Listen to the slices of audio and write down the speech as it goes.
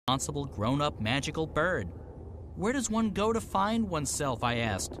responsible, grown-up, magical bird. Where does one go to find oneself, I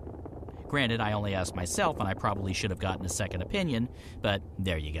asked. Granted, I only asked myself, and I probably should have gotten a second opinion, but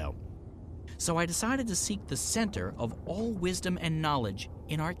there you go. So I decided to seek the center of all wisdom and knowledge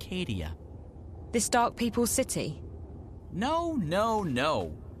in Arcadia. This Dark People's city?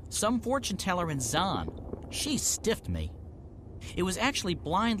 No. Some fortune teller in Zahn. She stiffed me. It was actually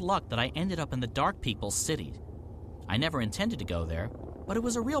blind luck that I ended up in the Dark People's city. I never intended to go there, but it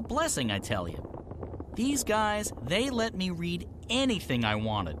was a real blessing, I tell you. These guys, they let me read anything I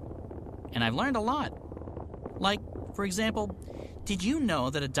wanted. And I've learned a lot. Like, for example, did you know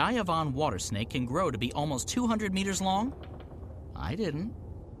that a Diavan water snake can grow to be almost 200 meters long? I didn't.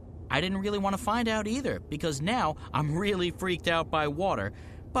 I didn't really want to find out either, because now I'm really freaked out by water,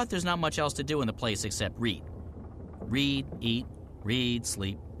 but there's not much else to do in the place except read. Read, eat, read,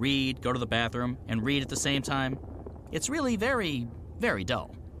 sleep, read, go to the bathroom, and read at the same time. It's really very, very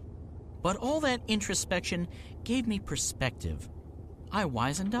dull. But all that introspection gave me perspective. I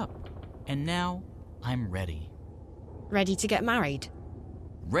wisened up, and now I'm ready. Ready to get married?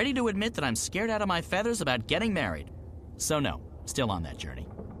 Ready to admit that I'm scared out of my feathers about getting married. So no, still on that journey.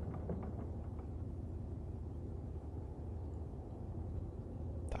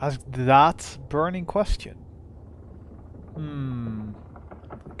 Ask that burning question.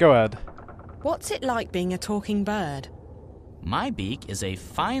 Go ahead. What's it like being a talking bird? My beak is a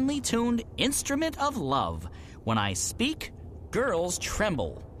finely tuned instrument of love. When I speak, girls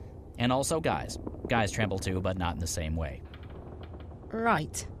tremble. And also guys. Guys tremble too, but not in the same way.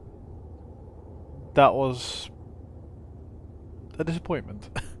 Right. That was a disappointment.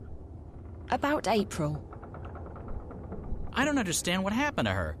 About April. I don't understand what happened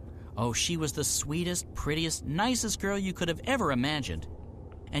to her. Oh, she was the sweetest, prettiest, nicest girl you could have ever imagined.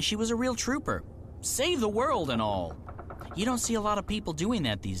 And she was a real trooper. Save the world and all. You don't see a lot of people doing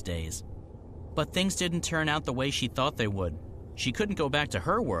that these days. But things didn't turn out the way she thought they would. She couldn't go back to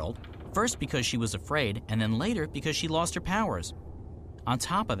her world, first because she was afraid, and then later because she lost her powers. On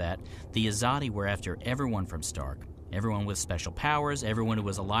top of that, the Azadi were after everyone from Stark. Everyone with special powers, everyone who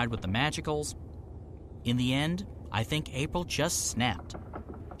was allied with the Magicals. In the end, I think April just snapped.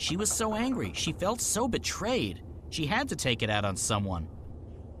 She was so angry, she felt so betrayed. She had to take it out on someone.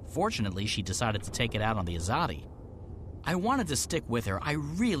 Fortunately, she decided to take it out on the Azadi. I wanted to stick with her, I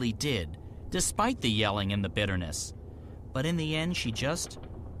really did, despite the yelling and the bitterness. But in the end, she just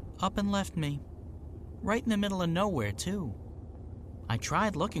up and left me. Right in the middle of nowhere, too. I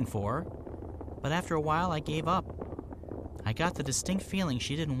tried looking for her, but after a while I gave up. I got the distinct feeling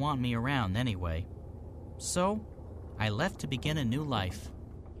she didn't want me around anyway. So, I left to begin a new life.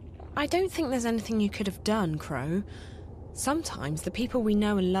 I don't think there's anything you could have done, Crow. Sometimes the people we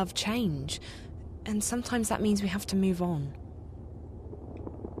know and love change, and sometimes that means we have to move on.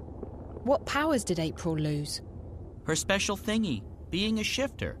 What powers did April lose? Her special thingy, being a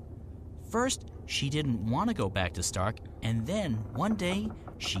shifter. First, she didn't want to go back to Stark, and then, one day,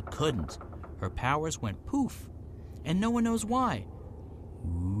 she couldn't. Her powers went poof, and no one knows why.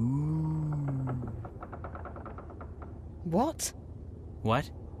 Ooh. What? What?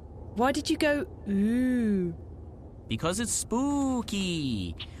 Why did you go, ooh? Because it's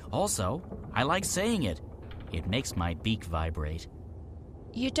spooky. Also, I like saying it. It makes my beak vibrate.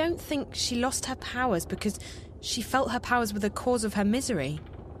 You don't think she lost her powers because she felt her powers were the cause of her misery?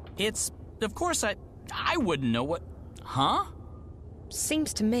 Of course I wouldn't know what... Huh?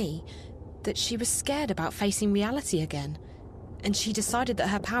 Seems to me that she was scared about facing reality again, and she decided that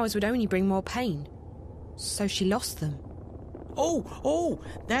her powers would only bring more pain. So she lost them. Oh,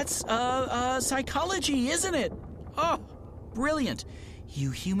 that's, psychology, isn't it? Oh, brilliant.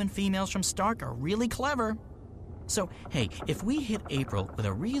 You human females from Stark are really clever. So, hey, if we hit April with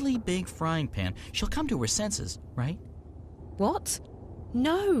a really big frying pan, she'll come to her senses, right? What?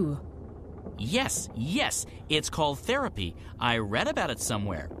 No. Yes, it's called therapy. I read about it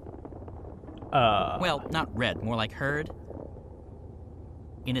somewhere. Well, not read, more like heard.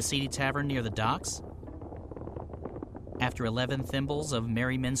 In a seedy tavern near the docks. After 11 thimbles of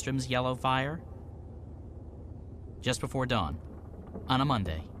Mary Minstrom's yellow fire. Just before dawn. On a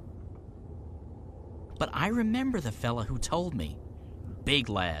Monday. But I remember the fella who told me. Big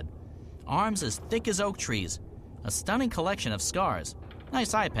lad. Arms as thick as oak trees. A stunning collection of scars.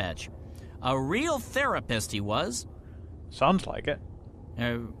 Nice eye patch. A real therapist he was. Sounds like it.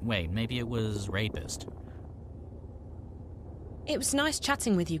 Wait, maybe it was rapist. It was nice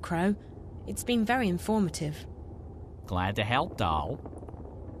chatting with you, Crow. It's been very informative. Glad to help, doll.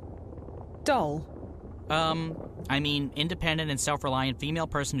 Doll? I mean, independent and self-reliant female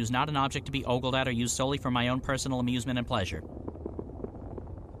person who's not an object to be ogled at or used solely for my own personal amusement and pleasure.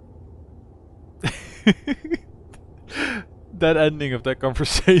 That ending of that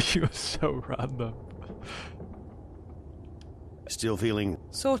conversation was so random. Still feeling...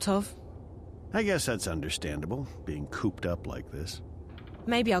 Sort of. I guess that's understandable, being cooped up like this.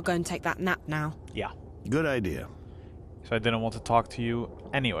 Maybe I'll go and take that nap now. Yeah. Good idea. So I didn't want to talk to you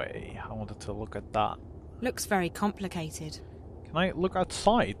anyway. I wanted to look at that. Looks very complicated. Can I look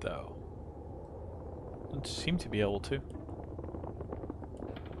outside, though? Don't seem to be able to.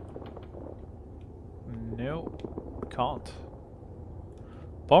 No, can't.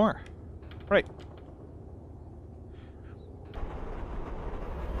 Bummer. Right.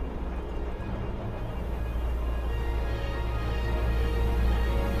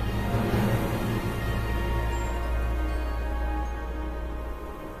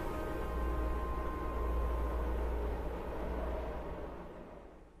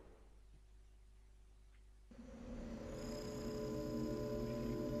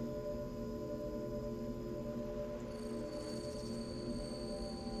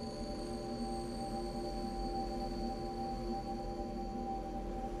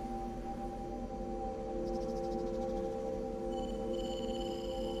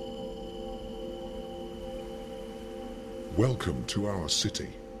 Welcome to our city.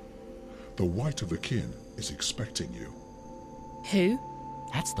 The White of the Kin is expecting you. Who?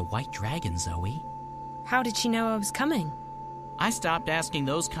 That's the White Dragon, Zoe. How did she know I was coming? I stopped asking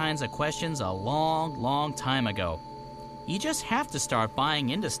those kinds of questions a long, long time ago. You just have to start buying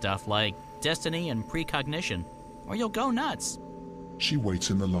into stuff like destiny and precognition, or you'll go nuts. She waits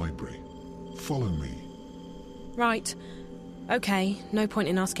in the library. Follow me. Right. Okay, no point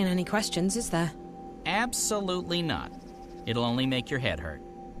in asking any questions, is there? Absolutely not. It'll only make your head hurt.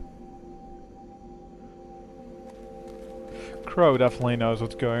 Crow definitely knows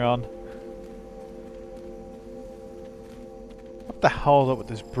what's going on. What the hell is up with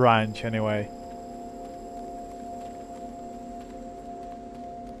this branch, anyway?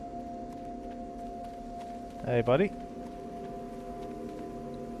 Hey, buddy.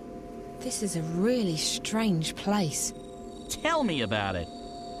 This is a really strange place. Tell me about it.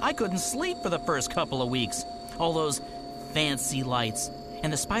 I couldn't sleep for the first couple of weeks. All those fancy lights,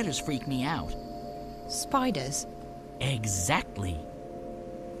 and the spiders freak me out. Spiders? Exactly.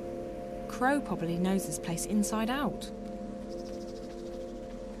 Crow probably knows this place inside out.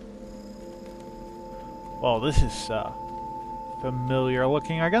 Well, this is familiar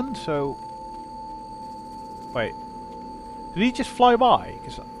looking again, so... Wait. Did he just fly by?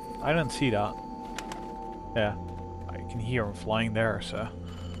 Because I didn't see that. Yeah. I can hear him flying there, so...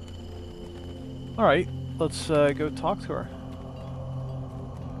 Alright, let's go talk to her.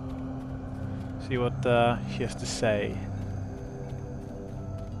 See what she has to say.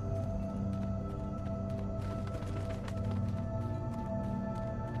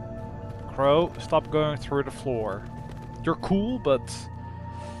 Crow, stop going through the floor. You're cool, but...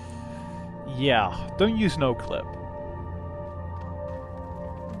 yeah, don't use no clip.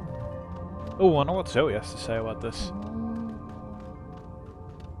 Oh, I wonder what Zoe has to say about this.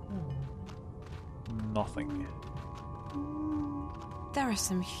 Nothing. There are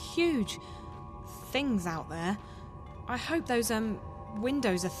some huge things out there. I hope those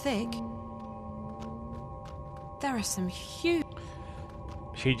windows are thick. There are some huge...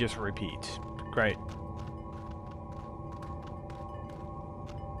 She just repeats. Great.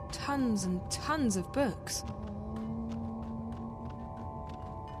 Tons and tons of books.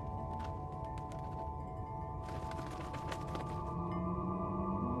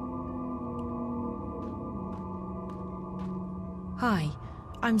 Hi,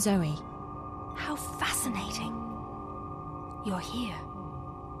 I'm Zoe. How fascinating. You're here,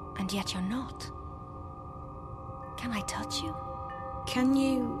 and yet you're not. Can I touch you? Can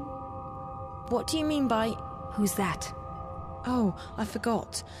you... What do you mean by... Who's that? Oh, I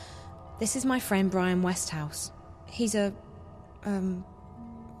forgot. This is my friend Brian Westhouse. He's a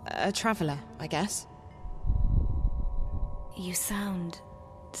traveller, I guess. You sound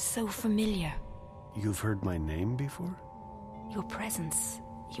so familiar. You've heard my name before? Your presence,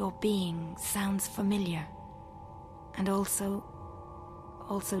 your being sounds familiar. And also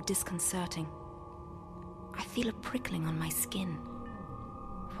disconcerting. I feel a prickling on my skin.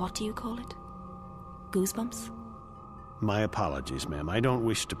 What do you call it? Goosebumps? My apologies, ma'am. I don't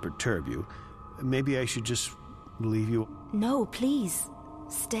wish to perturb you. Maybe I should just leave you... No, please.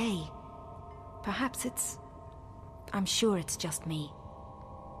 Stay. Perhaps I'm sure it's just me.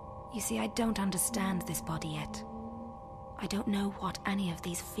 You see, I don't understand this body yet. I don't know what any of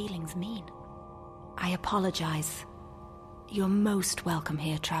these feelings mean. I apologize. You're most welcome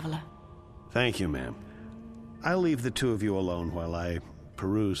here, traveler. Thank you, ma'am. I'll leave the two of you alone while I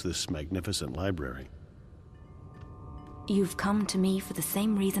peruse this magnificent library. You've come to me for the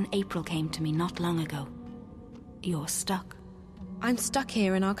same reason April came to me not long ago. You're stuck. I'm stuck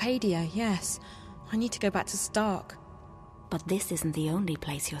here in Arcadia, yes. I need to go back to Stark. But this isn't the only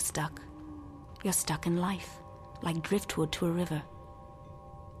place you're stuck. You're stuck in life, like driftwood to a river.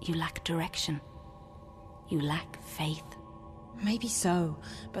 You lack direction. You lack faith. Maybe so,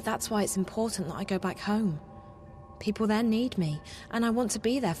 but that's why it's important that I go back home. People there need me, and I want to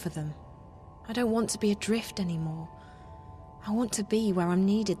be there for them. I don't want to be adrift anymore. I want to be where I'm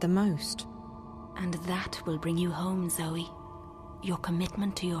needed the most. And that will bring you home, Zoe. Your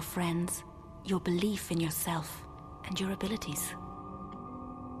commitment to your friends, your belief in yourself and your abilities.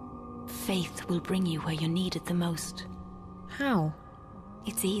 Faith will bring you where you're needed the most. How?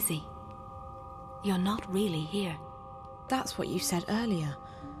 It's easy. You're not really here. That's what you said earlier.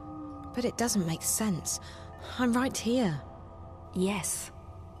 But it doesn't make sense. I'm right here. Yes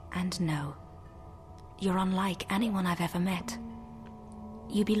and no. You're unlike anyone I've ever met.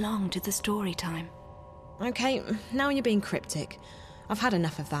 You belong to the story time. Okay, now you're being cryptic. I've had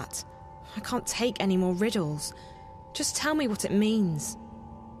enough of that. I can't take any more riddles. Just tell me what it means.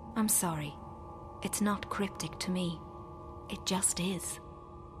 I'm sorry. It's not cryptic to me. It just is.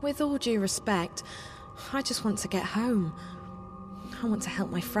 With all due respect, I just want to get home. I want to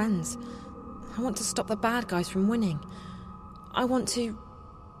help my friends. I want to stop the bad guys from winning. I want to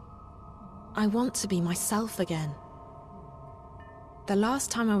be myself again. The last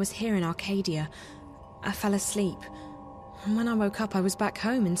time I was here in Arcadia, I fell asleep. And when I woke up, I was back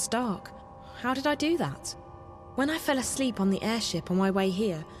home in Stark. How did I do that? When I fell asleep on the airship on my way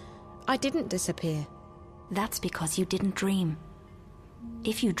here, I didn't disappear. That's because you didn't dream.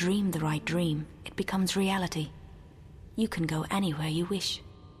 If you dream the right dream, it becomes reality. You can go anywhere you wish.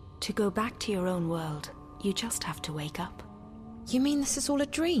 To go back to your own world, you just have to wake up. You mean this is all a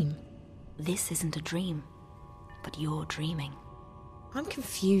dream? This isn't a dream, but you're dreaming. I'm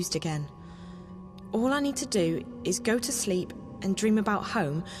confused again. All I need to do is go to sleep and dream about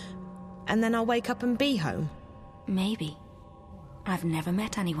home, and then I'll wake up and be home. Maybe. I've never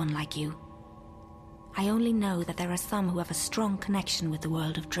met anyone like you. I only know that there are some who have a strong connection with the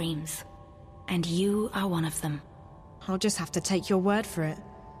world of dreams. And you are one of them. I'll just have to take your word for it.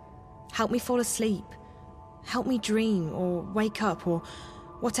 Help me fall asleep. Help me dream or wake up or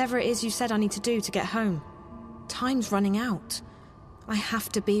whatever it is you said I need to do to get home. Time's running out. I have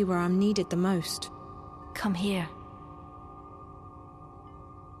to be where I'm needed the most. Come here.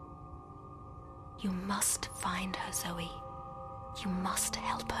 You must find her, Zoe. You must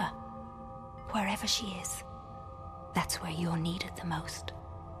help her. Wherever she is, that's where you're needed the most.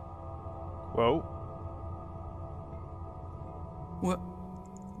 Whoa.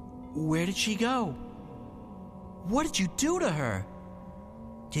 Where did she go? What did you do to her?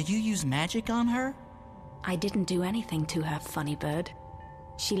 Did you use magic on her? I didn't do anything to her, funny bird.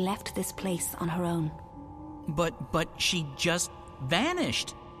 She left this place on her own. But she just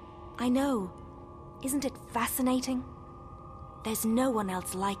vanished. I know. Isn't it fascinating? There's no one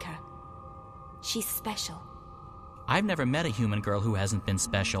else like her. She's special. I've never met a human girl who hasn't been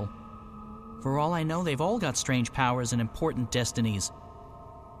special. For all I know, they've all got strange powers and important destinies.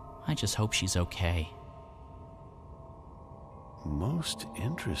 I just hope she's okay. Most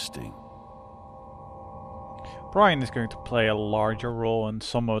interesting. Brian is going to play a larger role in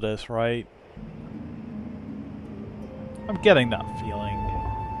some of this, right? I'm getting that feeling.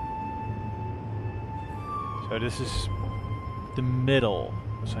 So this is the middle,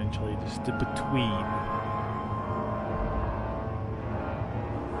 essentially. This is the between.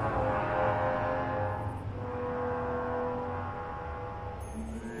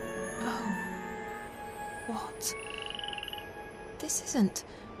 What? This isn't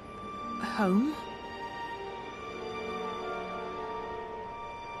home.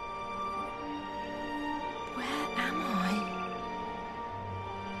 Where am I?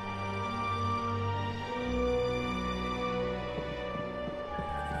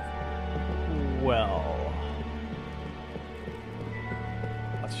 Well,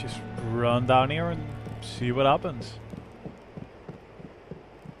 let's just run down here and see what happens.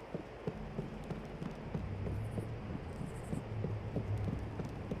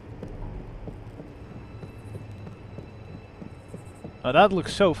 Now that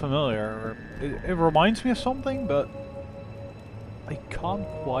looks so familiar. It reminds me of something, but I can't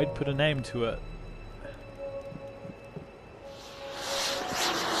quite put a name to it.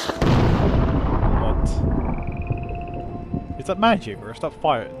 What? Is that magic or is that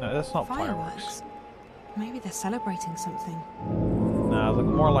fire? No, that's not fireworks. Maybe they're celebrating something. Nah, look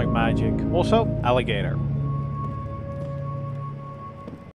more like magic. Also, alligator.